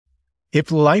If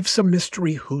life's a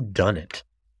mystery, whodunit?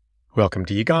 Welcome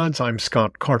to Ye Gods. I'm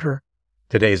Scott Carter.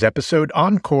 Today's episode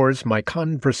encores my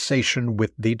conversation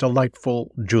with the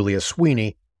delightful Julia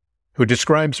Sweeney, who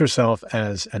describes herself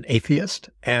as an atheist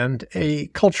and a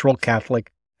cultural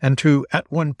Catholic, and who, at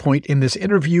one point in this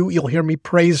interview, you'll hear me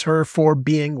praise her for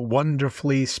being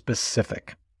wonderfully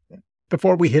specific.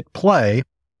 Before we hit play,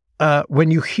 when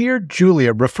you hear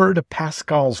Julia refer to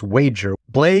Pascal's wager,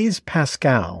 Blaise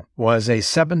Pascal was a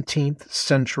 17th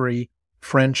century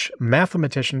French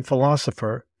mathematician,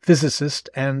 philosopher, physicist,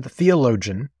 and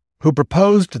theologian who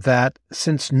proposed that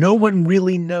since no one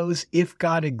really knows if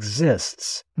God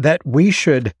exists, that we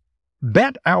should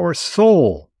bet our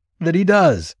soul that he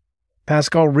does.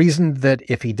 Pascal reasoned that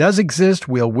if he does exist,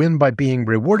 we'll win by being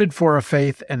rewarded for our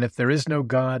faith, and if there is no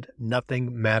God,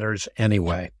 nothing matters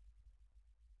anyway.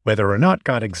 Whether or not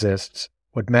God exists,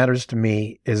 what matters to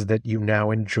me is that you now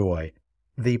enjoy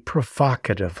the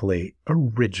provocatively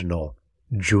original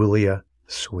Julia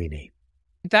Sweeney.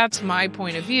 That's my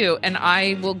point of view, and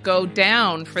I will go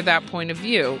down for that point of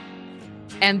view.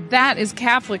 And that is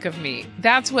Catholic of me.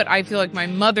 That's what I feel like my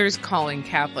mother's calling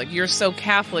Catholic. You're so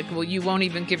Catholic, well, you won't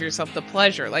even give yourself the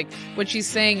pleasure. Like, what she's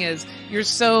saying is, you're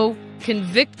so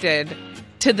convicted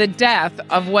to the death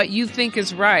of what you think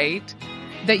is right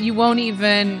that you won't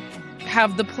even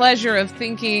have the pleasure of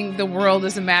thinking the world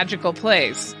is a magical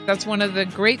place. That's one of the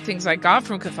great things I got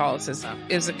from Catholicism,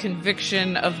 is a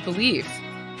conviction of belief.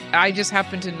 I just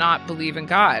happen to not believe in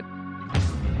God.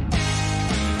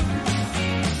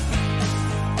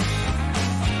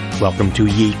 Welcome to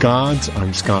Ye Gods.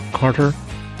 I'm Scott Carter.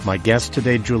 My guest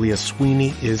today, Julia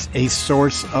Sweeney, is a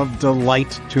source of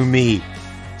delight to me.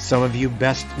 Some of you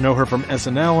best know her from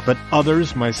SNL, but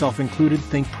others, myself included,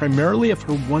 think primarily of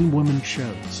her one-woman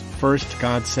shows. First,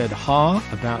 God Said Ha,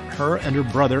 about her and her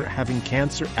brother having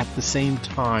cancer at the same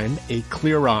time, a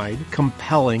clear-eyed,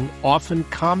 compelling, often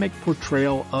comic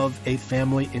portrayal of a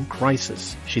family in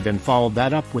crisis. She then followed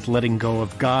that up with Letting Go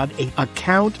of God, an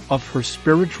account of her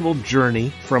spiritual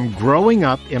journey from growing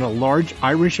up in a large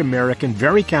Irish-American,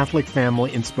 very Catholic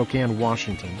family in Spokane,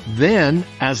 Washington. Then,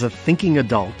 as a thinking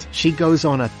adult, she goes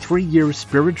on a 3-year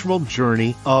spiritual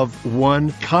journey of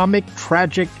one comic,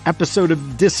 tragic episode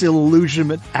of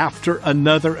disillusionment after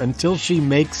another until she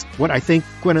makes what I think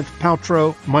Gwyneth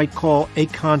Paltrow might call a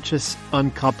conscious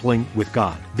uncoupling with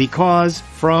God. Because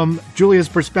from Julia's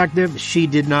perspective, she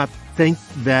did not think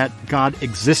that God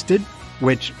existed,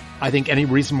 which I think any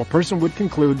reasonable person would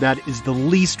conclude that is the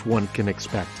least one can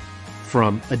expect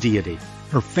from a deity.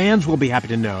 Her fans will be happy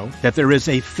to know that there is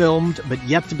a filmed but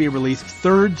yet to be released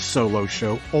third solo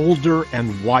show, Older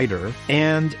and Wider,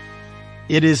 and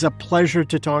it is a pleasure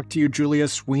to talk to you, Julia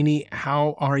Sweeney.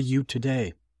 How are you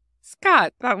today?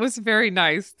 Scott, that was very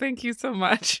nice. Thank you so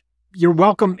much. You're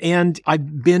welcome. And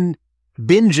I've been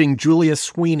binging Julia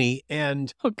Sweeney,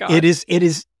 and it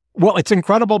is, well, it's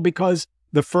incredible because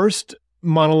the first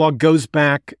monologue goes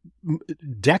back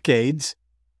decades,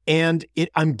 and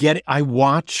I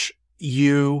watch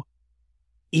you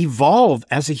evolve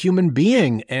as a human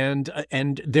being, and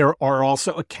there are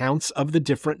also accounts of the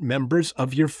different members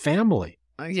of your family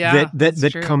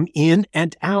that come in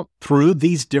and out through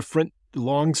these different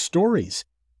long stories.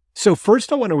 So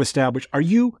first I want to establish, are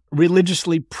you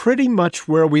religiously pretty much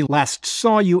where we last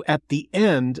saw you at the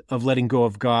end of Letting Go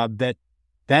of God,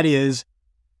 that is,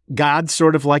 God's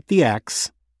sort of like the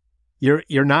ex,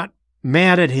 you're not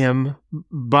mad at him,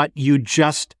 but you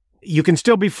can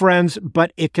still be friends,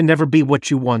 but it can never be what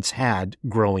you once had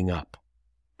growing up?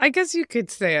 I guess you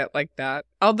could say it like that.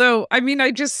 Although, I mean,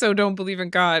 I just so don't believe in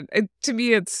God. To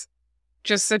me, it's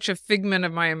just such a figment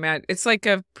of my imagination. It's like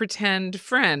a pretend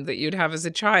friend that you'd have as a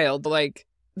child. Like,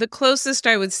 the closest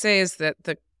I would say is that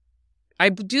I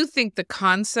do think the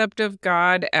concept of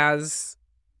God as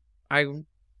I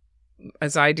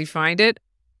defined it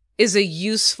is a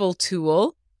useful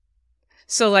tool.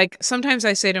 So, like, sometimes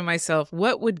I say to myself,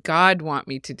 what would God want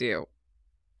me to do?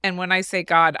 And when I say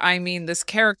God, I mean this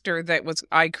character that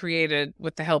I created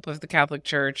with the help of the Catholic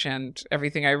Church and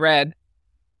everything I read,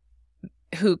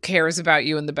 who cares about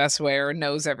you in the best way or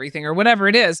knows everything or whatever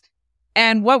it is.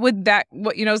 And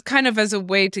kind of as a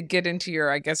way to get into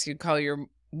your, I guess you'd call your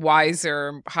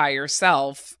wiser, higher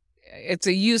self. It's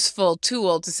a useful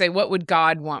tool to say, what would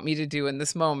God want me to do in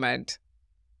this moment?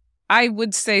 I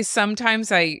would say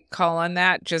sometimes I call on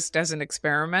that just as an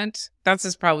experiment.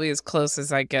 That's probably as close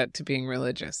as I get to being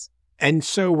religious. And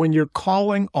so when you're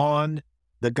calling on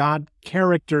the God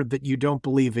character that you don't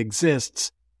believe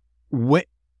exists,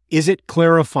 is it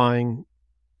clarifying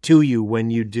to you when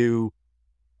you do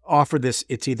offer this,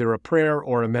 it's either a prayer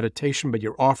or a meditation, but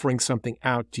you're offering something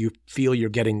out. Do you feel you're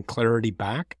getting clarity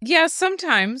back? Yeah,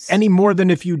 sometimes. Any more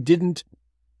than if you didn't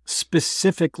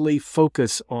specifically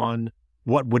focus on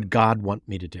what would God want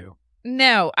me to do?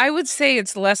 No, I would say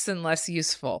it's less and less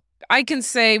useful. I can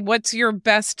say, what's your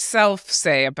best self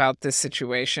say about this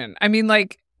situation? I mean,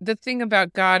 like, the thing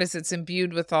about God is it's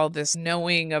imbued with all this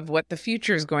knowing of what the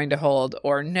future is going to hold,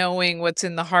 or knowing what's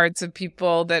in the hearts of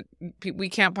people that we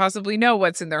can't possibly know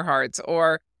what's in their hearts,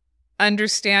 or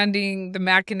understanding the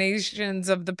machinations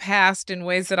of the past in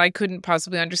ways that I couldn't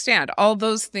possibly understand. All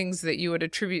those things that you would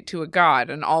attribute to a God,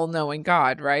 an all-knowing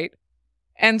God, right?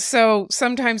 And so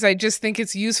sometimes I just think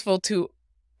it's useful to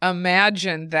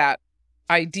imagine that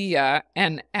idea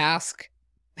and ask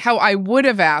how I would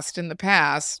have asked in the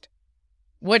past,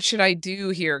 what should I do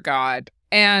here, God?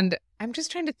 And I'm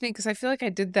just trying to think, because I feel like I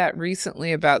did that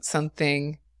recently about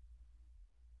something.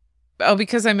 Oh,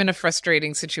 because I'm in a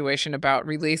frustrating situation about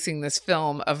releasing this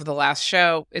film of the last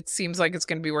show. It seems like it's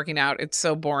going to be working out. It's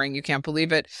so boring. You can't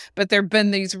believe it. But there have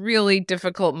been these really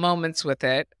difficult moments with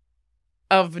it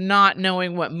of not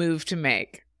knowing what move to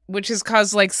make, which has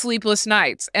caused like sleepless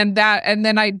nights. And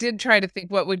then I did try to think,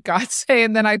 what would God say?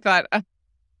 And then I thought,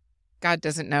 God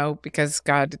doesn't know because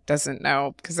God doesn't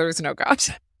know because there is no God.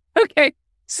 Okay.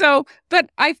 So, but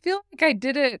I feel like I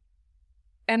did it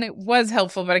and it was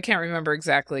helpful, but I can't remember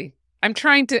exactly. I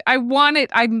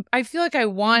feel like I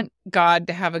want God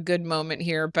to have a good moment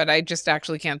here, but I just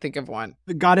actually can't think of one.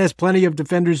 God has plenty of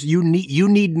defenders. You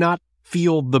need not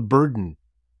feel the burden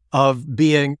of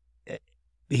being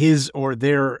his or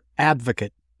their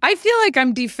advocate. I feel like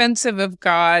I'm defensive of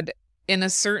God in a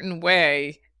certain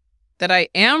way that I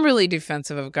am really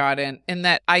defensive of God in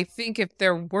that I think if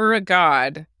there were a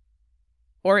God,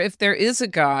 or if there is a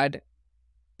God,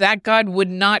 that God would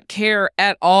not care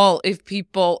at all if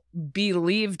people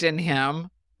believed in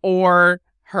him or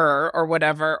her or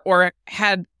whatever, or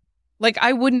had, like,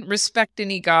 I wouldn't respect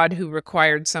any God who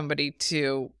required somebody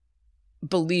to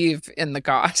believe in the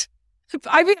God.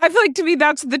 I mean, I feel like to me,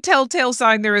 that's the telltale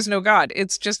sign there is no God.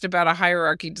 It's just about a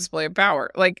hierarchy display of power.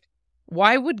 Like,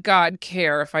 why would God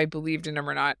care if I believed in him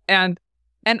or not? And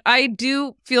I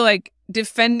do feel like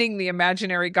defending the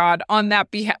imaginary God in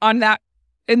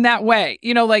that way,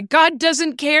 you know, like God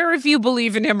doesn't care if you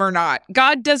believe in him or not.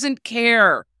 God doesn't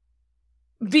care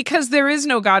because there is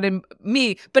no God in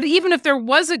me. But even if there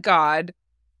was a God,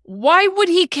 why would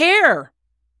he care?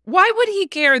 Why would he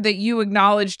care that you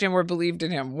acknowledged him or believed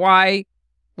in him? Why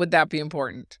would that be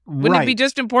important? Wouldn't it be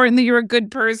just important that you're a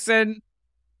good person?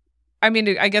 I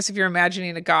mean, I guess if you're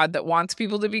imagining a God that wants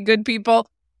people to be good people,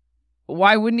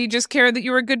 why wouldn't he just care that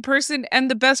you're a good person? And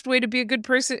the best way to be a good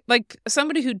person, like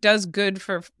somebody who does good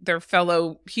for their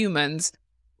fellow humans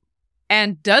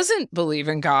and doesn't believe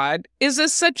in God, is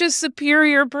such a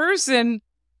superior person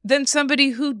than somebody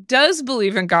who does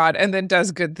believe in God and then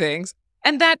does good things.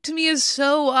 And that to me is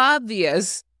so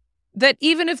obvious that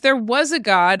even if there was a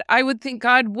God, I would think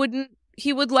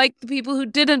he would like the people who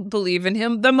didn't believe in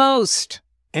him the most.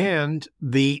 And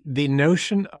the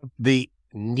notion of the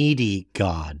needy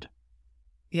God.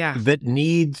 Yeah. That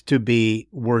needs to be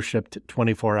worshipped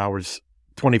 24 hours,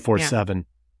 24/7.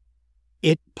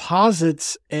 Yeah. It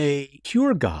posits a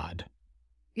pure God.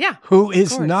 Yeah. Who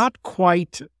is not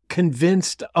quite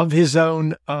convinced of his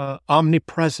own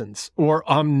omnipresence or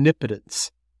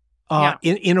omnipotence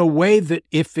in a way that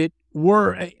if it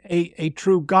were a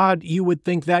true God, you would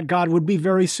think that God would be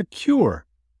very secure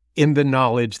in the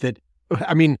knowledge that,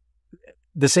 I mean,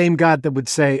 the same God that would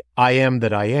say, I am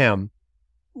that I am,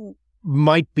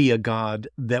 might be a God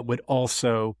that would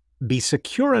also be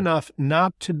secure enough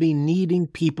not to be needing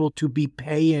people to be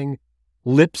paying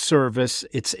lip service.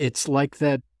 It's like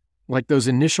that, like those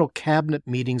initial cabinet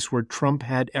meetings where Trump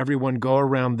had everyone go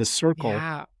around the circle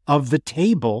of the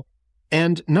table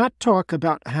and not talk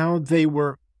about how they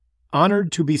were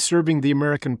honored to be serving the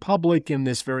American public in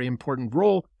this very important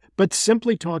role, but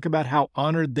simply talk about how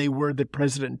honored they were that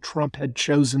President Trump had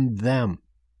chosen them.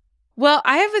 Well,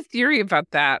 I have a theory about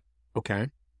that. Okay.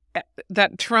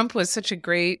 That Trump was such a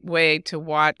great way to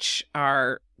watch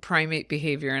our primate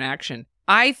behavior in action.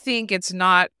 I think it's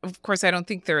not, of course, I don't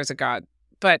think there is a God,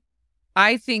 but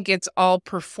I think it's all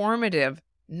performative,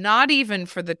 not even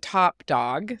for the top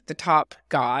dog, the top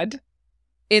God.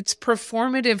 It's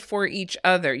performative for each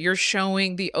other. You're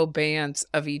showing the obedience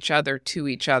of each other to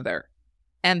each other.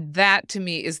 And that, to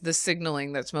me, is the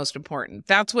signaling that's most important.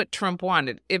 That's what Trump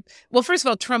wanted. Well, first of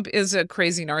all, Trump is a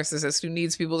crazy narcissist who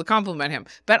needs people to compliment him.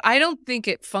 But I don't think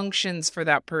it functions for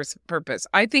that purpose.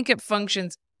 I think it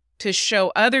functions to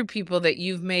show other people that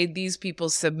you've made these people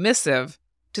submissive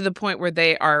to the point where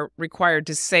they are required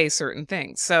to say certain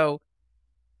things. So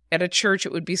at a church,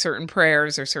 it would be certain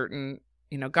prayers or certain,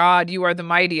 God, you are the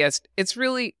mightiest. It's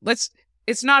really,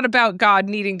 it's not about God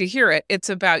needing to hear it. It's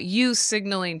about you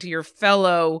signaling to your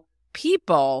fellow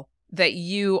people that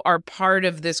you are part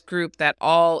of this group that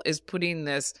all is putting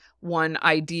this one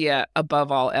idea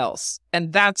above all else.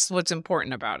 And that's what's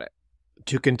important about it.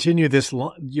 To continue this,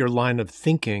 your line of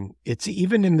thinking, it's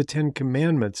even in the Ten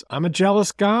Commandments. I'm a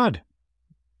jealous God.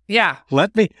 Yeah.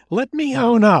 Let me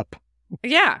own up.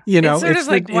 Yeah. It's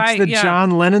the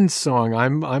John Lennon song.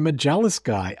 I'm a jealous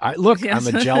guy. I'm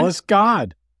a jealous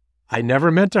God. I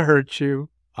never meant to hurt you.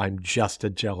 I'm just a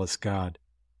jealous God.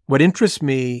 What interests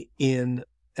me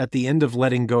at the end of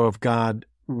letting go of God,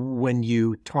 when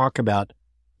you talk about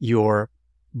your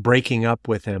breaking up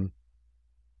with him,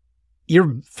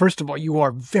 first of all, you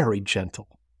are very gentle.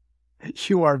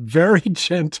 You are very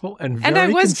gentle and very I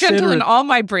was considerate. gentle in all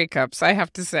my breakups, I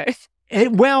have to say.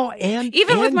 And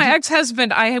with my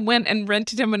ex-husband, I went and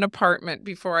rented him an apartment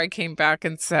before I came back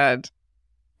and said,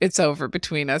 it's over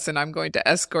between us and I'm going to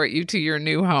escort you to your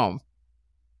new home.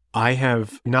 I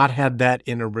have not had that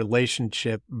in a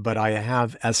relationship, but I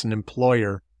have, as an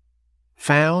employer,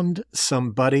 found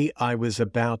somebody I was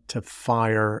about to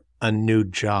fire a new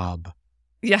job.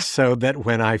 Yeah. So that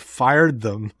when I fired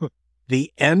them,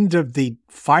 the end of the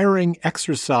firing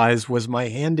exercise was my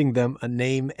handing them a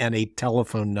name and a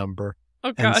telephone number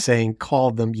and saying,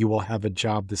 call them, you will have a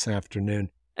job this afternoon.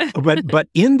 But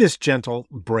in this gentle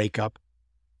breakup,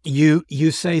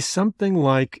 you say something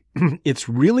like, it's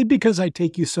really because I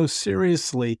take you so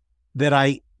seriously that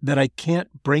I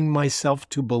can't bring myself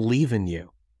to believe in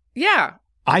you. Yeah.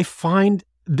 I find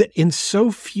that in so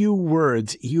few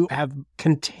words, you have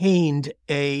contained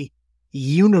a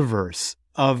universe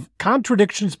of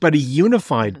contradictions, but a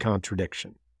unified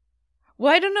contradiction.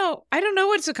 Well, I don't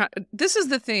know. This is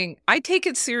the thing. I take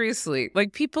it seriously.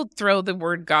 Like, people throw the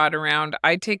word God around.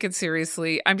 I take it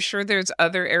seriously. I'm sure there's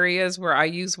other areas where I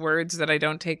use words that I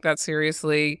don't take that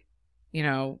seriously.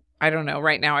 I don't know.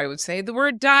 Right now, I would say the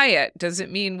word diet. Does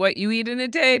it mean what you eat in a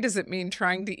day? Does it mean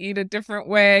trying to eat a different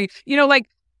way?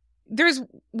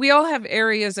 We all have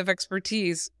areas of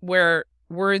expertise where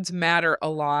words matter a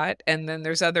lot. And then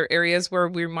there's other areas where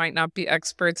we might not be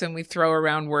experts and we throw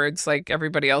around words like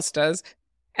everybody else does.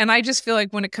 And I just feel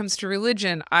like when it comes to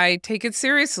religion, I take it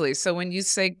seriously. So when you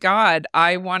say God,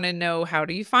 I want to know, how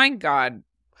do you find God?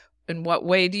 In what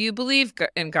way do you believe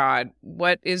in God?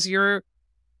 What is your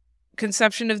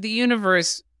conception of the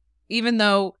universe? Even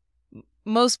though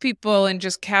most people in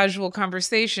just casual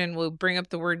conversation will bring up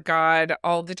the word God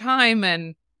all the time.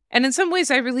 And in some ways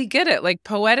I really get it, like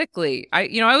poetically. I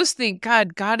always think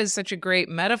God is such a great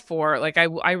metaphor. Like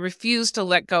I refuse to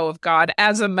let go of God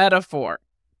as a metaphor,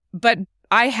 but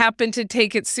I happen to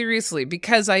take it seriously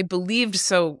because I believed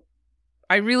so.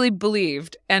 I really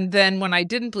believed. And then when I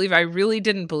didn't believe, I really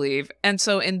didn't believe. And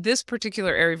so in this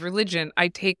particular area of religion, I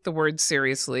take the word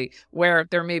seriously, where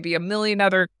there may be a million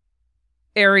other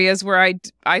areas where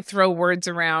I throw words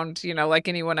around, like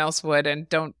anyone else would, and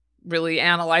don't really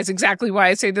analyze exactly why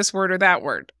I say this word or that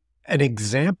word. An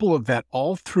example of that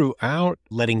all throughout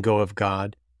letting go of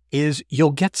God is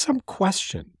you'll get some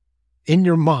question in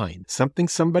your mind, something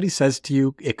somebody says to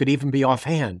you. It could even be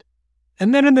offhand.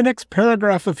 And then in the next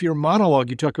paragraph of your monologue,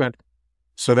 you talk about,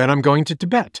 so then I'm going to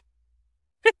Tibet.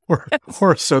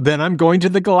 or so then I'm going to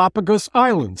the Galapagos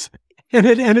Islands. And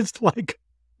it's like,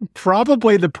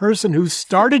 probably the person who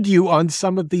started you on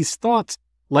some of these thoughts,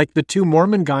 like the two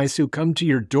Mormon guys who come to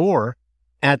your door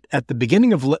at the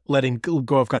beginning of letting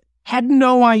go of God, had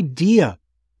no idea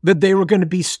that they were going to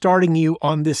be starting you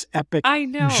on this epic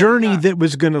journey that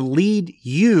was going to lead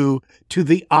you to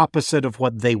the opposite of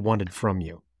what they wanted from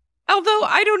you. Although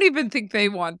I don't even think they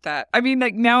want that. I mean,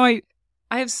 like, now I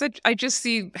just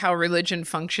see how religion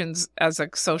functions as a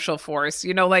social force.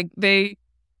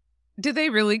 Do they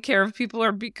really care if people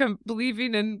are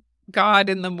believing in God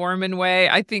in the Mormon way?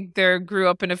 I think they grew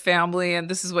up in a family and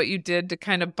this is what you did to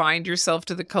kind of bind yourself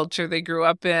to the culture they grew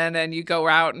up in, and you go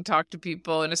out and talk to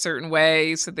people in a certain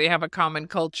way so they have a common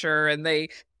culture, and they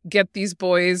get these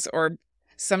boys or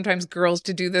sometimes girls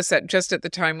to do this at the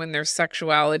time when their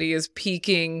sexuality is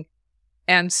peaking.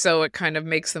 And so it kind of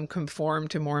makes them conform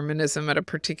to Mormonism at a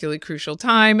particularly crucial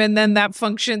time. And then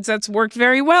that's worked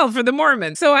very well for the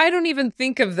Mormons. So I don't even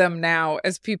think of them now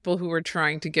as people who are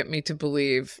trying to get me to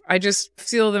believe. I just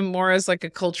feel them more as like a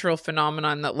cultural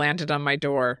phenomenon that landed on my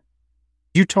door.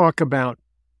 You talk about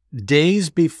days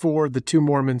before the two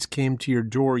Mormons came to your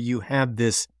door, you had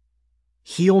this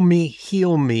heal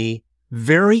me,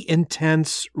 very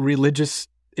intense religious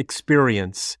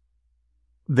experience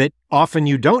that often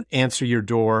you don't answer your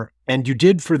door, and you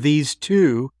did for these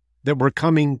two that were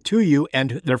coming to you,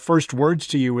 and their first words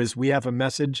to you is, "We have a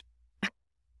message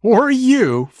for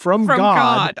you from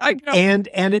God." I know.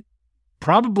 And it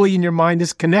probably in your mind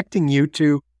is connecting you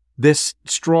to this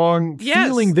strong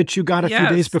feeling that you got a few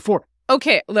days before.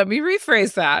 Okay, let me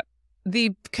rephrase that.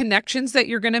 The connections that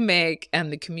you're going to make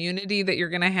and the community that you're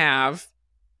going to have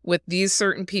with these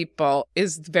certain people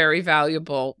is very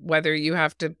valuable, whether you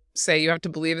have to say you have to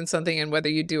believe in something and whether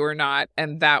you do or not.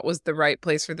 And that was the right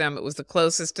place for them. It was the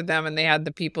closest to them, and they had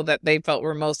the people that they felt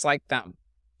were most like them.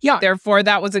 Yeah. Therefore,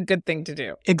 that was a good thing to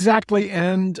do. Exactly.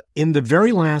 And in the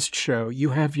very last show,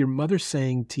 you have your mother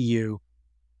saying to you,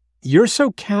 "You're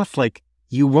so Catholic,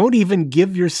 you won't even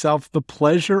give yourself the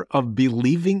pleasure of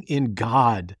believing in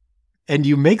God." And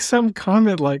you make some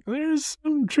comment like, there's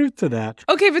some truth to that.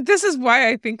 Okay, but this is why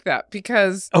I think that,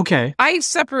 because okay, I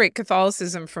separate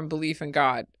Catholicism from belief in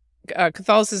God.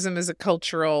 Catholicism is a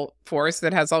cultural force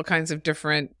that has all kinds of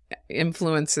different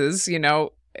influences,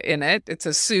 in it. It's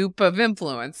a soup of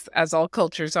influence, as all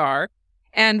cultures are.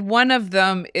 And one of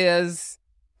them is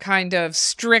kind of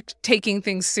strict, taking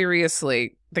things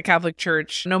seriously. The Catholic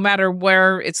Church, no matter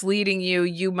where it's leading you,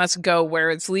 you must go where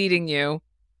it's leading you.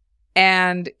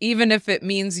 And even if it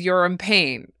means you're in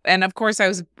pain. And of course, I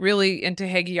was really into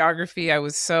hagiography. I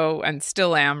was and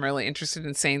still am really interested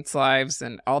in saints' lives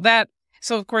and all that.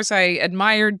 So of course, I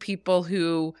admired people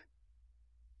who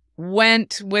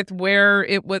went with where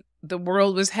the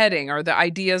world was heading, or the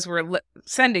ideas were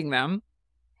sending them.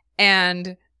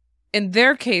 And in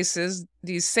their cases,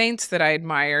 these saints that I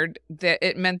admired, that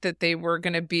it meant that they were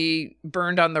going to be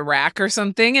burned on the rack or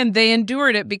something. And they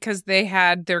endured it because they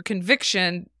had their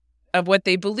conviction of what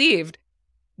they believed.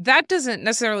 That doesn't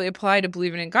necessarily apply to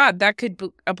believing in God. That could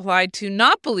apply to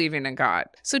not believing in God.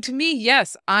 So to me,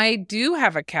 yes, I do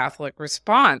have a Catholic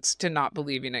response to not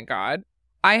believing in God.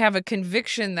 I have a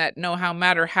conviction that no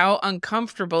matter how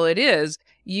uncomfortable it is,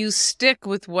 you stick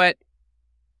with what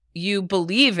you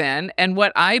believe in. And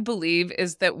what I believe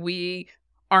is that we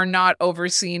are not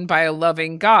overseen by a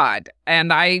loving God.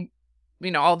 And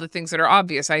all the things that are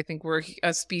obvious. I think we're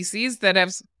a species that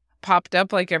have popped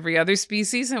up like every other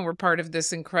species, and we're part of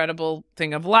this incredible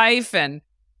thing of life, and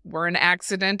we're an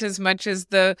accident as much as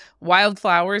the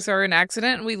wildflowers are an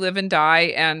accident, and we live and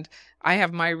die. And I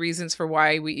have my reasons for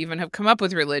why we even have come up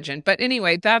with religion. But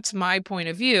anyway, that's my point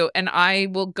of view, and I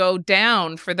will go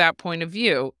down for that point of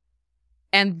view.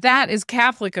 And that is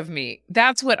Catholic of me.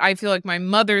 That's what I feel like my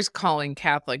mother's calling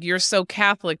Catholic. You're so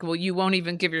Catholic, well, you won't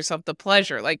even give yourself the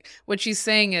pleasure. Like what she's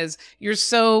saying is, you're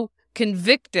so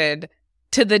convicted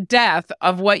to the death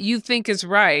of what you think is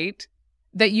right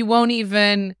that you won't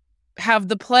even have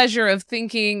the pleasure of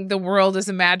thinking the world is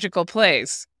a magical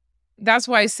place. That's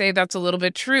why I say that's a little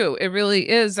bit true. It really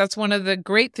is. That's one of the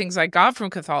great things I got from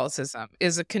Catholicism,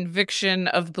 is a conviction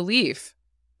of belief.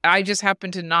 I just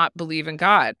happen to not believe in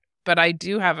God, but I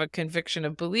do have a conviction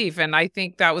of belief. And I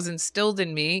think that was instilled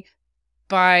in me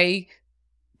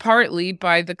partly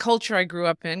by the culture I grew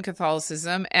up in,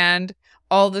 Catholicism, and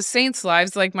all the saints'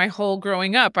 lives. Like my whole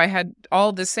growing up, I had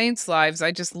all the saints' lives.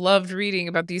 I just loved reading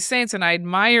about these saints, and I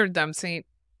admired them.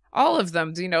 All of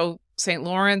them, St.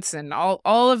 Lawrence and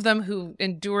all of them who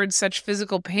endured such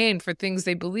physical pain for things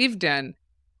they believed in.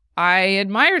 I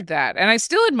admired that, and I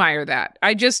still admire that.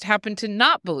 I just happen to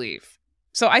not believe.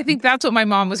 So I think that's what my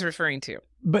mom was referring to.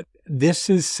 But this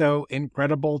is so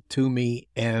incredible to me,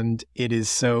 and it is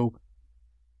so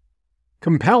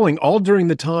compelling. All during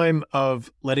the time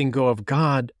of letting go of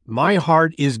God, my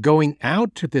heart is going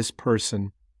out to this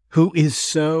person who is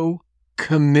so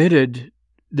committed.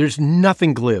 There's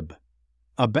nothing glib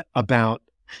about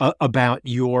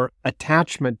your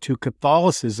attachment to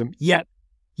Catholicism. Yet,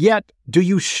 do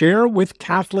you share with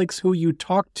Catholics who you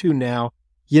talk to now,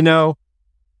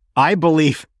 I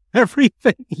believe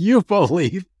everything you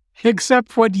believe,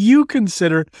 except what you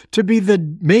consider to be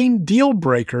the main deal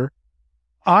breaker?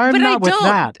 I'm not with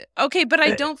that. Okay, but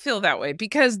I don't feel that way,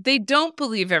 because they don't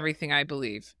believe everything I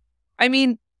believe. I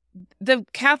mean, the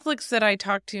Catholics that I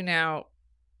talk to now,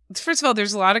 first of all,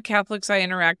 there's a lot of Catholics I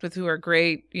interact with who are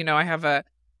great. I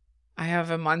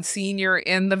have a Monsignor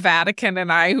in the Vatican,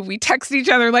 and we text each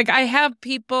other. Like, I have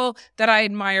people that I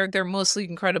admire. They're mostly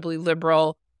incredibly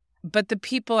liberal, but the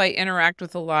people I interact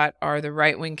with a lot are the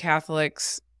right-wing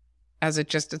Catholics,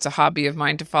 it's a hobby of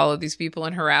mine to follow these people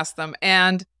and harass them.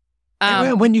 And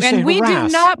when you say we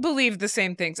harass, do not believe the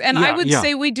same things. And I would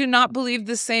say we do not believe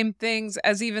the same things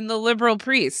as even the liberal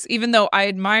priests, even though I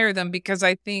admire them, because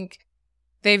I think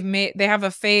they have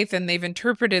a faith, and they've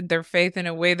interpreted their faith in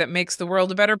a way that makes the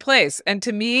world a better place. And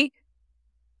to me,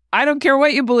 I don't care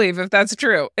what you believe if that's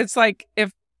true. It's like,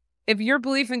 if If your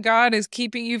belief in God is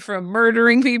keeping you from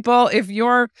murdering people, if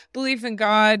your belief in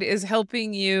God is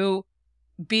helping you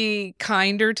be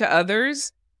kinder to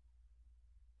others,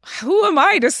 who am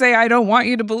I to say I don't want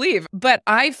you to believe? But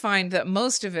I find that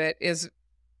most of it is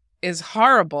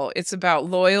horrible. It's about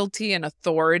loyalty and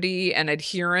authority and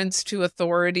adherence to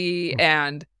authority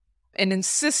and an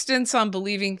insistence on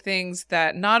believing things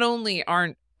that not only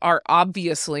are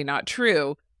obviously not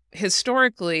true,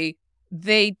 historically,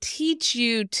 they teach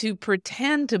you to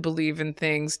pretend to believe in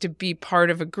things to be part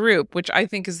of a group, which I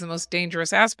think is the most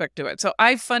dangerous aspect to it. So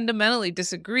I fundamentally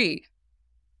disagree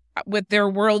with their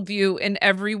worldview in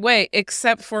every way,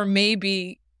 except for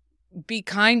maybe be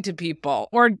kind to people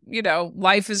or,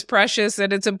 life is precious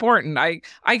and it's important.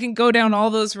 I can go down all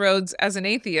those roads as an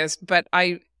atheist, but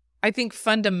I think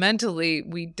fundamentally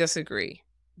we disagree.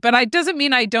 But it doesn't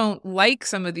mean I don't like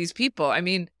some of these people. I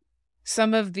mean,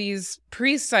 some of these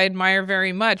priests I admire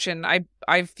very much, and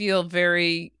I feel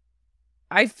like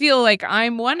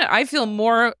I feel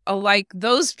more like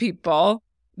those people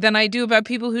than I do about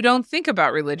people who don't think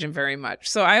about religion very much.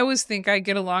 So I always think I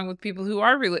get along with people who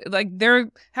are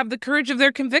have the courage of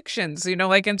their convictions,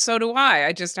 and so do I.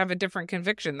 I just have a different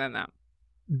conviction than them.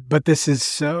 But this is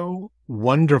so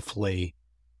wonderfully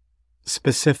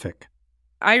specific.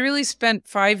 I really spent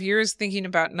 5 years thinking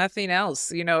about nothing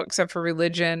else, except for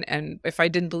religion. And if I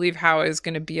didn't believe, how I was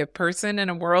going to be a person in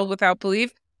a world without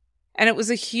belief. And it was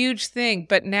a huge thing.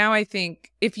 But now I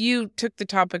think if you took the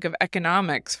topic of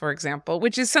economics, for example,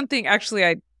 which is something actually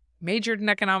I majored in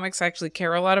economics, I actually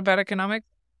care a lot about economics.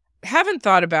 Haven't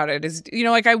thought about it is,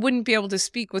 I wouldn't be able to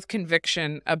speak with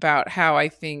conviction about how I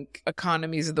think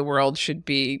economies of the world should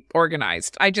be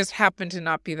organized. I just happen to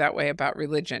not be that way about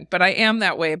religion, but I am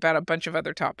that way about a bunch of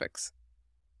other topics.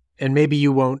 And maybe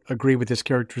you won't agree with this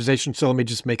characterization, so let me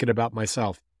just make it about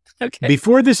myself. Okay.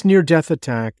 Before this near-death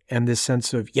attack and this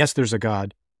sense of, yes, there's a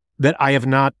God, that I have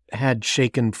not had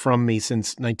shaken from me since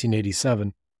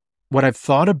 1987, what I've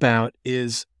thought about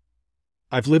is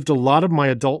I've lived a lot of my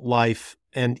adult life,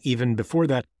 and even before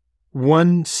that,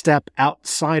 one step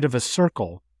outside of a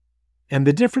circle. And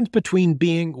the difference between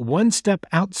being one step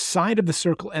outside of the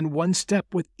circle and one step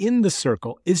within the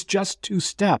circle is just 2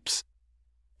 steps.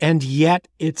 And yet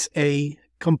it's a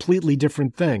completely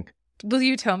different thing. Will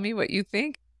you tell me what you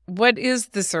think? What is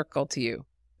the circle to you?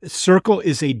 Circle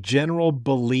is a general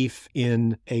belief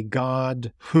in a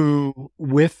God who,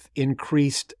 with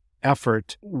increased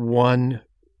effort, one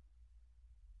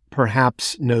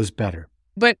perhaps knows better.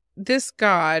 But this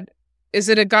God, is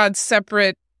it a God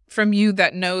separate from you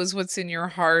that knows what's in your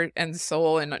heart and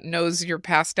soul and knows your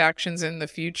past actions in the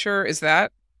future? Is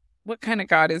that, what kind of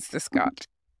God is this God?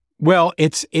 Well,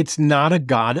 it's not a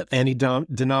God of any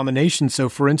denomination. So,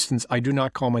 for instance, I do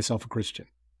not call myself a Christian.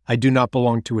 I do not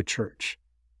belong to a church,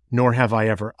 nor have I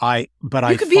ever.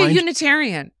 You could be a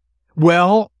Unitarian.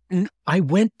 Well, I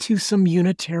went to some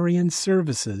Unitarian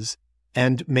services,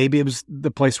 and maybe it was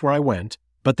the place where I went.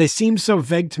 But they seemed so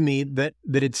vague to me that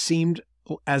it seemed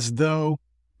as though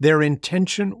their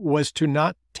intention was to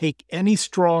not take any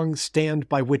strong stand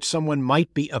by which someone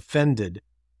might be offended,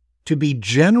 to be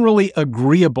generally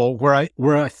agreeable,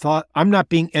 where I thought I'm not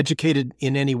being educated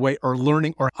in any way or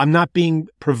learning, or I'm not being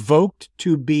provoked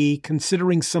to be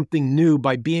considering something new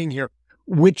by being here,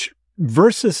 which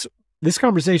versus this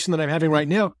conversation that I'm having right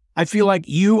now, I feel like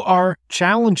you are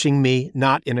challenging me,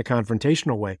 not in a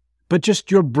confrontational way, but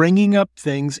just you're bringing up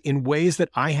things in ways that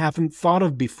I haven't thought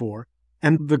of before.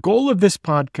 And the goal of this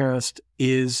podcast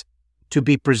is to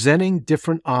be presenting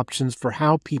different options for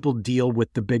how people deal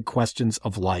with the big questions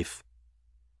of life.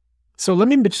 So let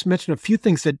me just mention a few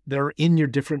things that are in your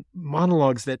different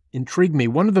monologues that intrigue me.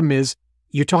 One of them is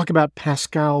you talk about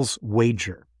Pascal's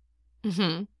wager.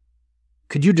 Mm-hmm.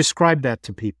 Could you describe that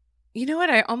to people? You know what?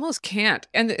 I almost can't.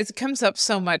 And it comes up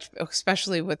so much,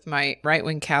 especially with my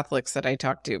right-wing Catholics that I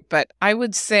talk to. But I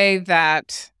would say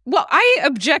that, well, I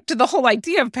object to the whole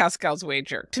idea of Pascal's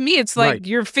wager. To me, it's like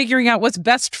You're figuring out what's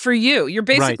best for you. You're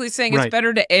basically saying it's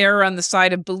better to err on the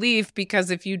side of belief,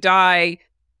 because if you die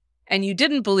and you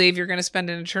didn't believe, you're going to spend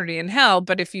an eternity in hell.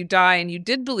 But if you die and you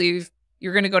did believe,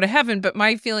 you're going to go to heaven. But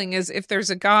my feeling is, if there's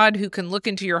a God who can look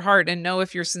into your heart and know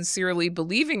if you're sincerely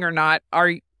believing or not,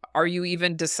 are you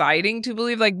even deciding to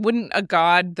believe? Like, wouldn't a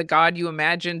God, the God you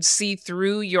imagined, see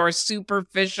through your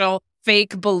superficial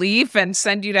fake belief and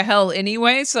send you to hell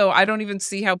anyway? So I don't even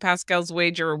see how Pascal's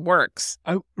wager works.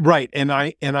 Right. And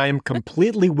I am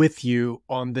completely with you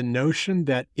on the notion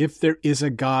that if there is a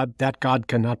God, that God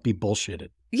cannot be bullshitted.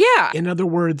 Yeah. In other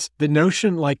words, the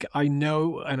notion, like I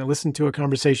know, and I listened to a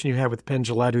conversation you had with Penn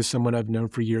Jillette, who's someone I've known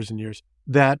for years and years,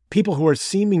 that people who are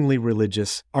seemingly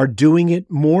religious are doing it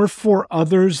more for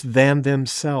others than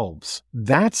themselves.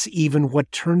 That's even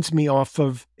what turns me off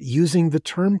of using the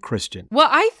term Christian. Well,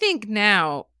 I think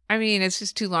now, I mean, it's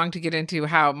just too long to get into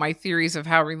how my theories of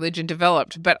how religion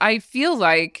developed, but I feel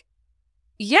like,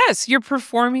 yes, you're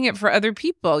performing it for other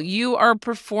people. You are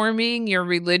performing your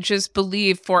religious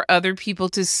belief for other people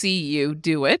to see you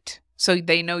do it. So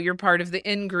they know you're part of the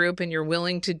in-group and you're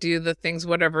willing to do the things,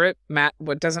 whatever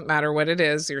what doesn't matter what it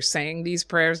is. You're saying these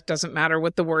prayers, doesn't matter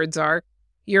what the words are.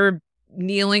 You're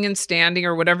kneeling and standing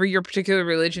or whatever your particular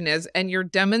religion is, and you're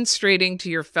demonstrating to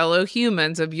your fellow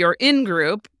humans of your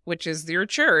in-group, which is your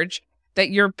church, that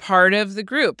you're part of the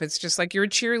group. It's just like you're a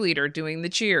cheerleader doing the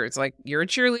cheers. Like you're a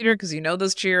cheerleader because you know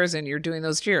those cheers and you're doing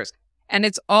those cheers. And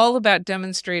it's all about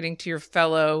demonstrating to your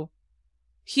fellow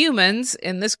humans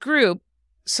in this group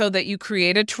so that you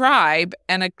create a tribe,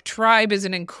 and a tribe is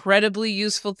an incredibly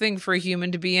useful thing for a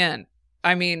human to be in.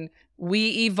 I mean,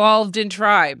 we evolved in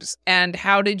tribes, and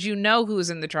how did you know who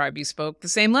was in the tribe? You spoke the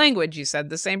same language, you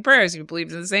said the same prayers, you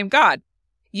believed in the same God.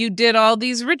 You did all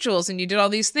these rituals and you did all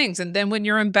these things, and then when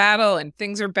you're in battle and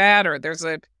things are bad or there's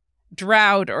a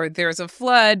drought or there's a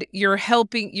flood,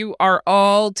 you are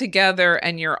all together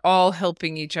and you're all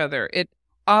helping each other. It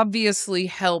obviously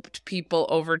helped people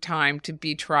over time to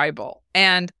be tribal.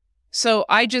 And so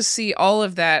I just see all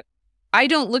of that. I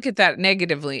don't look at that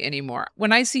negatively anymore.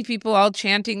 When I see people all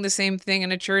chanting the same thing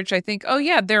in a church, I think, oh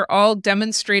yeah, they're all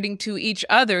demonstrating to each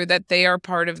other that they are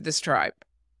part of this tribe.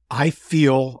 I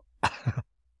feel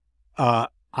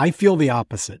the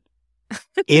opposite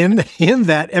in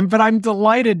that, but I'm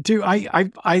delighted to. I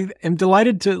am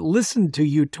delighted to listen to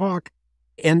you talk,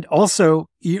 and also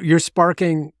you're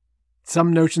sparking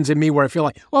some notions in me where I feel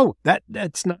like, oh,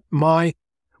 that's not my.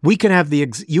 We can have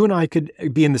you and I could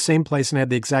be in the same place and have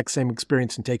the exact same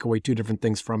experience and take away two different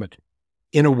things from it.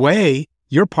 In a way,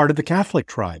 you're part of the Catholic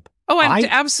tribe. Oh, I'm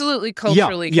absolutely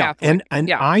culturally Catholic.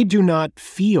 And I do not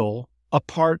feel a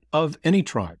part of any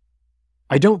tribe.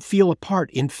 I don't feel a part.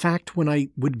 In fact, when I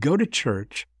would go to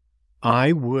church,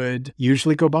 I would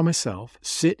usually go by myself,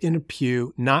 sit in a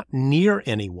pew, not near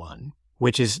anyone,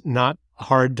 which is not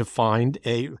hard to find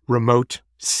a remote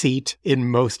seat in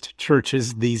most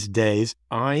churches these days.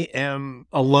 I am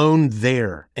alone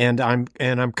there, and I'm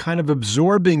kind of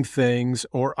absorbing things,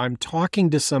 or I'm talking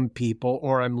to some people,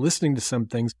 or I'm listening to some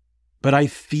things, but I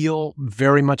feel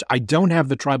very much I don't have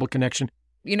the tribal connection.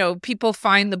 You know, people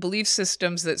find the belief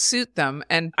systems that suit them.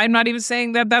 And I'm not even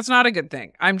saying that that's not a good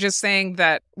thing. I'm just saying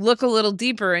that look a little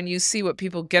deeper and you see what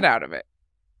people get out of it.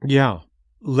 Yeah.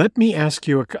 Let me ask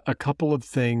you a couple of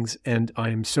things, and I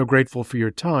am so grateful for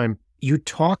your time. You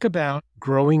talk about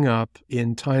growing up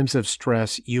in times of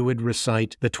stress, you would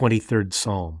recite the 23rd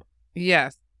Psalm.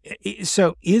 Yes.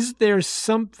 So is there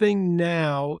something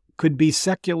now, could be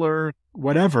secular,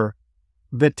 whatever,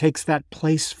 that takes that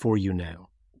place for you now?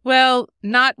 Well,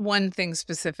 not one thing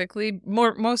specifically.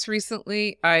 Most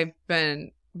recently, I've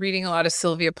been reading a lot of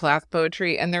Sylvia Plath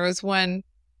poetry, and there was one,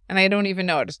 and I don't even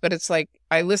know it, but it's like,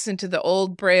 I listen to the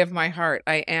old bray of my heart.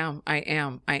 I am, I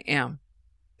am, I am.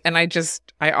 And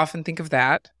I often think of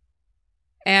that.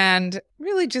 And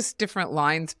really just different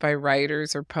lines by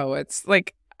writers or poets.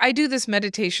 Like, I do this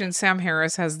meditation. Sam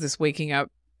Harris has this waking up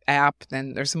app.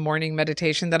 Then there's a morning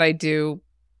meditation that I do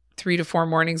 3 to 4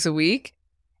 mornings a week.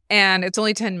 And it's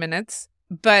only 10 minutes,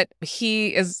 but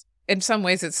he is, in some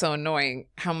ways, it's so annoying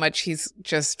how much he's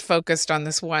just focused on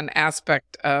this one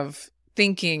aspect of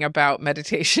thinking about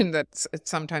meditation that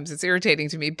sometimes it's irritating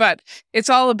to me, but it's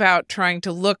all about trying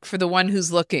to look for the one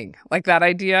who's looking, like that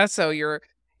idea. So you're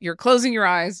closing your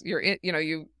eyes,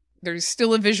 there's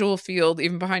still a visual field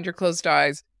even behind your closed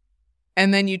eyes.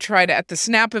 And then you try to, at the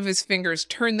snap of his fingers,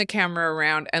 turn the camera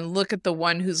around and look at the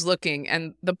one who's looking.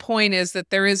 And the point is that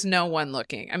there is no one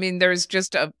looking. I mean, there's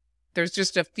just a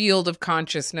field of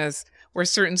consciousness where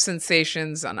certain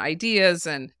sensations and ideas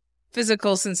and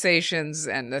physical sensations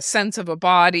and the sense of a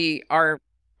body are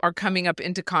coming up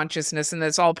into consciousness, and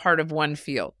that's all part of one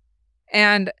field.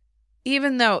 And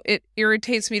even though it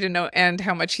irritates me to no end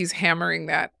how much he's hammering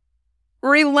that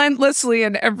relentlessly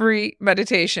in every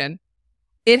meditation,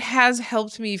 it has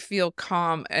helped me feel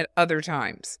calm at other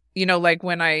times. You know, like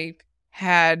when I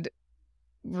had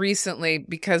recently,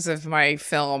 because of my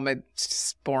film, it's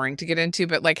just boring to get into,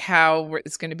 but like how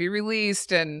it's going to be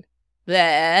released and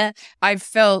bleh, I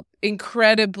felt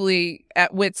incredibly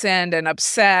at wit's end and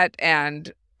upset,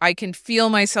 and I can feel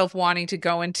myself wanting to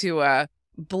go into a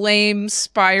blame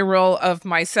spiral of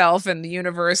myself and the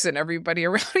universe and everybody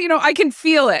around. You know, I can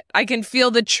feel it. I can feel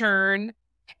the churn.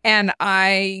 And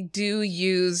I do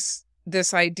use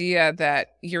this idea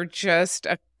that you're just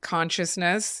a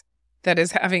consciousness that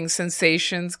is having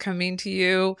sensations coming to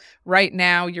you. Right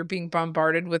now, you're being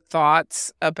bombarded with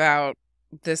thoughts about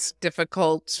this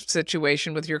difficult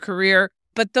situation with your career.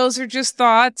 But those are just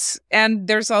thoughts. And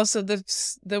there's also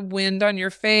the wind on your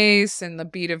face and the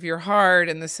beat of your heart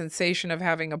and the sensation of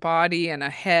having a body and a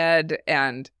head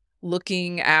and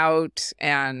looking out.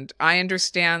 And I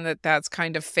understand that that's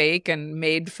kind of fake and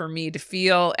made for me to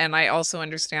feel. And I also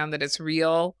understand that it's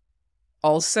real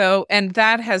also. And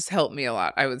that has helped me a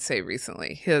lot, I would say,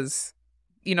 recently.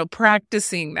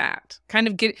 Practicing that kind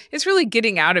of it's really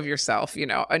getting out of yourself,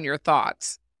 and your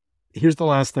thoughts. Here's the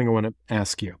last thing I want to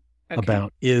ask you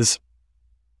about is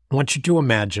I want you to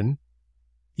imagine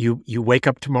you wake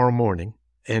up tomorrow morning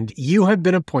and you have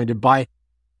been appointed by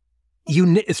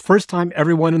it's the first time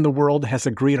everyone in the world has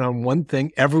agreed on one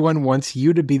thing. Everyone wants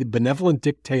you to be the benevolent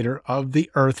dictator of the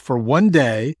earth for one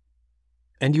day,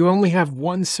 and you only have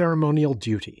one ceremonial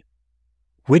duty,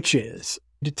 which is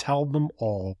to tell them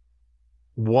all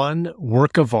one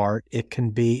work of art. It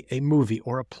can be a movie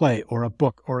or a play or a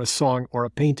book or a song or a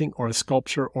painting or a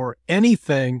sculpture or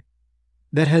anything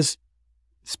that has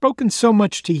spoken so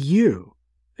much to you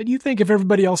that you think if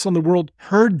everybody else in the world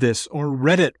heard this or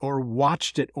read it or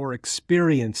watched it or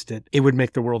experienced it, it would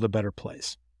make the world a better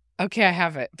place. Okay, I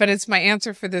have it. But it's my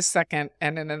answer for this second,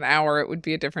 and in an hour it would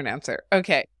be a different answer.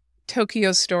 Okay.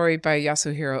 Tokyo Story by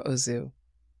Yasuhiro Ozu.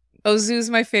 Ozu's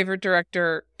my favorite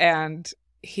director, and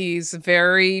he's a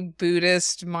very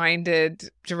Buddhist-minded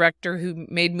director who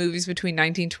made movies between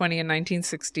 1920 and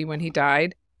 1960 when he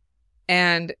died.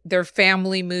 And they're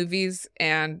family movies,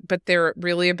 but they're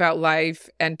really about life.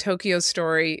 And Tokyo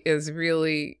Story is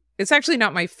really, it's actually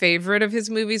not my favorite of his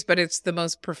movies, but it's the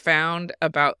most profound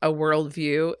about a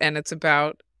worldview. And it's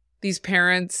about these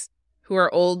parents who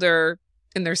are older,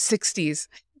 in their 60s,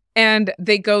 and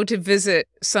they go to visit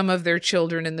some of their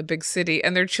children in the big city,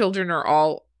 and their children are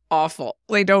all awful.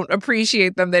 They don't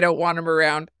appreciate them. They don't want them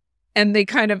around. And they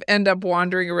kind of end up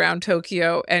wandering around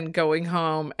Tokyo and going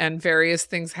home, and various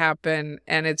things happen.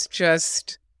 And it's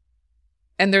just,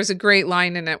 and there's a great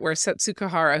line in it where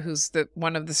Setsukahara, who's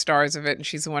one of the stars of it, and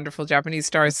she's a wonderful Japanese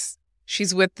star,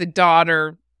 she's with the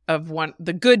daughter of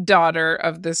the good daughter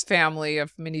of this family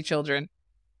of many children.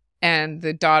 And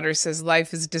the daughter says,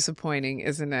 "Life is disappointing,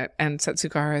 isn't it?" And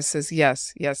Setsukahara says,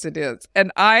 "Yes, yes, it is."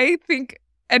 And I think,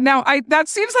 and now that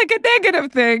seems like a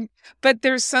negative thing, but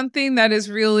there's something that is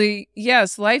really,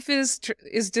 yes, life is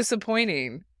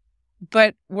disappointing,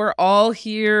 but we're all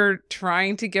here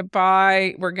trying to get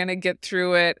by. We're going to get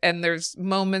through it. And there's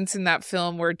moments in that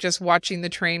film where just watching the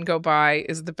train go by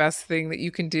is the best thing that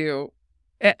you can do.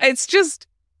 It's just,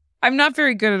 I'm not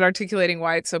very good at articulating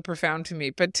why it's so profound to me,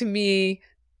 but to me,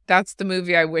 that's the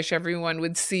movie I wish everyone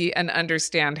would see and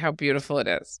understand how beautiful it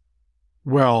is.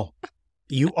 Well,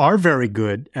 you are very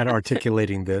good at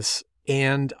articulating this.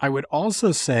 And I would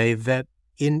also say that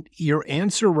in your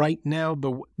answer right now,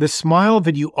 the smile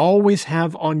that you always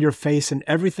have on your face and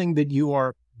everything that you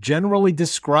are generally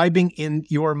describing in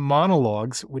your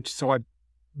monologues, so I've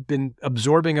been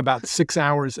absorbing about 6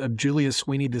 hours of Julia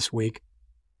Sweeney this week.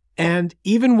 And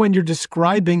even when you're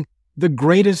describing the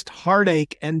greatest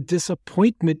heartache and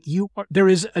disappointment, there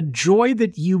is a joy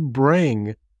that you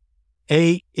bring.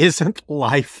 Isn't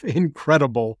life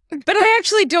incredible? But I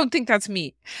actually don't think that's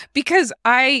me, because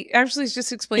I actually was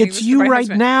just explaining it's you right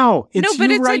now. It's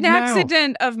an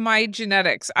accident of my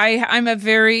genetics. I'm a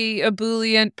very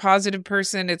ebullient, positive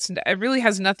person. It really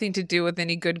has nothing to do with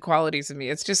any good qualities of me.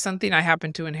 It's just something I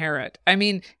happen to inherit. I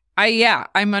mean,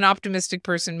 I'm an optimistic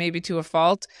person, maybe to a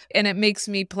fault, and it makes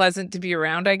me pleasant to be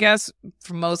around, I guess,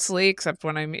 mostly, except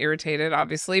when I'm irritated,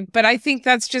 obviously. But I think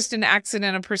that's just an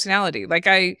accident of personality. Like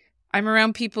I'm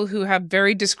around people who have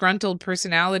very disgruntled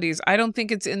personalities. I don't think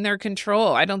it's in their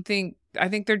control. I think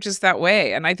they're just that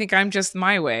way. And I think I'm just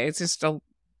my way. It's just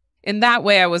in that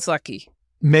way, I was lucky.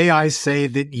 May I say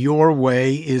that your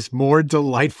way is more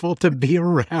delightful to be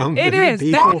around it than is.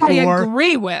 people that I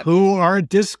agree with. Who are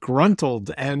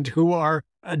disgruntled and who are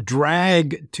a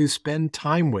drag to spend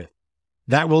time with.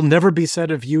 That will never be said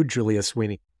of you, Julia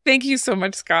Sweeney. Thank you so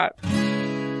much, Scott.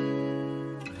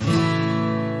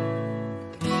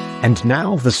 And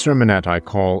now the sermonette I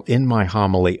call In My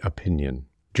Homily Opinion.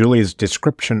 Julia's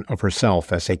description of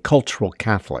herself as a cultural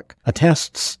Catholic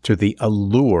attests to the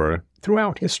allure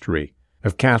throughout history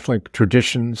of Catholic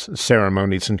traditions,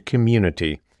 ceremonies, and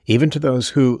community, even to those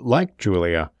who, like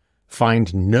Julia,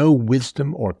 find no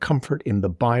wisdom or comfort in the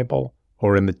Bible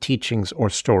or in the teachings or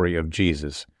story of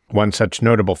Jesus. One such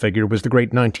notable figure was the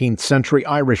great 19th century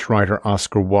Irish writer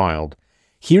Oscar Wilde.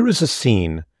 Here is a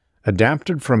scene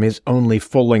adapted from his only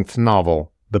full-length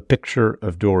novel, The Picture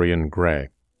of Dorian Gray.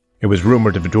 It was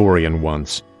rumored of Dorian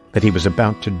once, that he was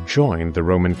about to join the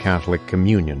Roman Catholic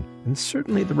communion, and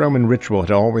certainly the Roman ritual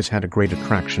had always had a great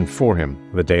attraction for him.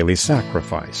 The daily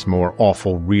sacrifice, more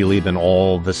awful really than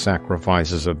all the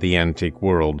sacrifices of the antique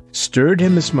world, stirred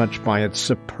him as much by its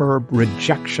superb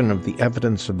rejection of the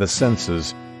evidence of the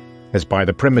senses as by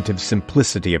the primitive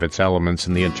simplicity of its elements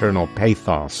and the eternal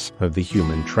pathos of the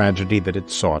human tragedy that it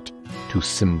sought to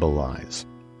symbolize.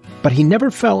 But he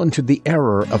never fell into the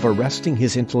error of arresting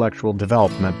his intellectual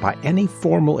development by any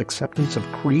formal acceptance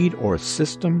of creed or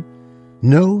system.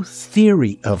 No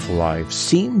theory of life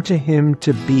seemed to him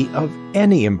to be of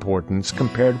any importance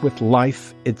compared with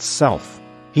life itself.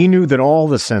 He knew that all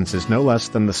the senses, no less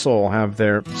than the soul, have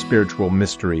their spiritual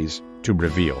mysteries to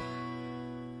reveal.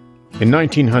 In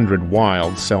 1900,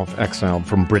 Wilde self-exiled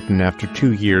from Britain after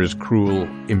 2 years' cruel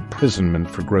imprisonment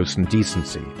for gross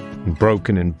indecency.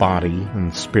 Broken in body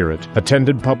and spirit,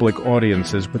 attended public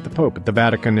audiences with the Pope at the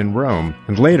Vatican in Rome,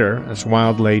 and later, as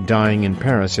Wilde lay dying in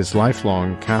Paris, his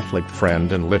lifelong Catholic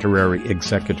friend and literary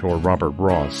executor Robert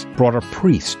Ross brought a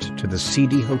priest to the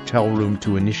seedy hotel room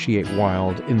to initiate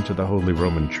Wilde into the Holy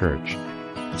Roman Church.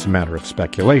 It's a matter of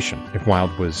speculation if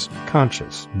Wilde was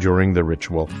conscious during the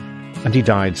ritual, and he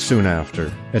died soon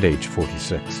after at age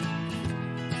 46.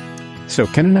 So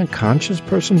can an unconscious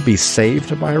person be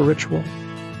saved by a ritual?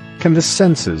 Can the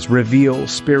senses reveal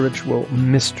spiritual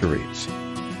mysteries?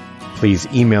 Please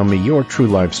email me your true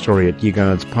life story at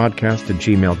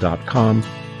yegodspodcast@gmail.com.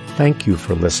 Thank you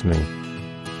for listening.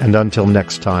 And until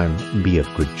next time, be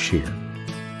of good cheer.